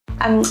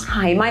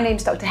Hi, my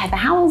name's Dr. Heather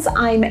Howells.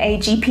 I'm a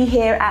GP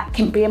here at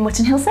Kintbury and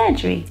Mutton Hill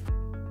Surgery.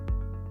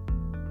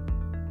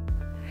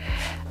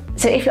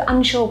 So if you're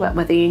unsure about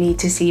whether you need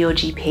to see your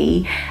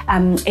GP,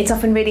 it's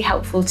often really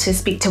helpful to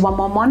speak to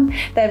 111.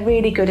 They're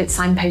really good at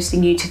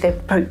signposting you to the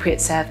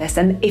appropriate service,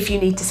 and if you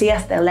need to see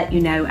us, they'll let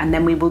you know, and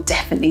then we will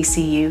definitely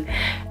see you.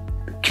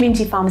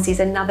 Community pharmacy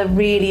is another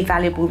really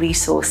valuable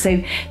resource,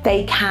 so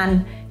they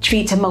can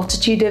treat a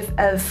multitude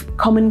of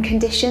common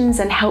conditions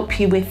and help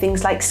you with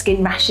things like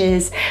skin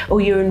rashes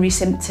or urinary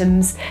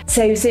symptoms.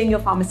 So seeing your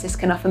pharmacist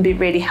can often be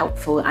really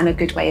helpful and a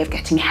good way of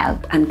getting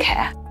help and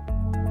care.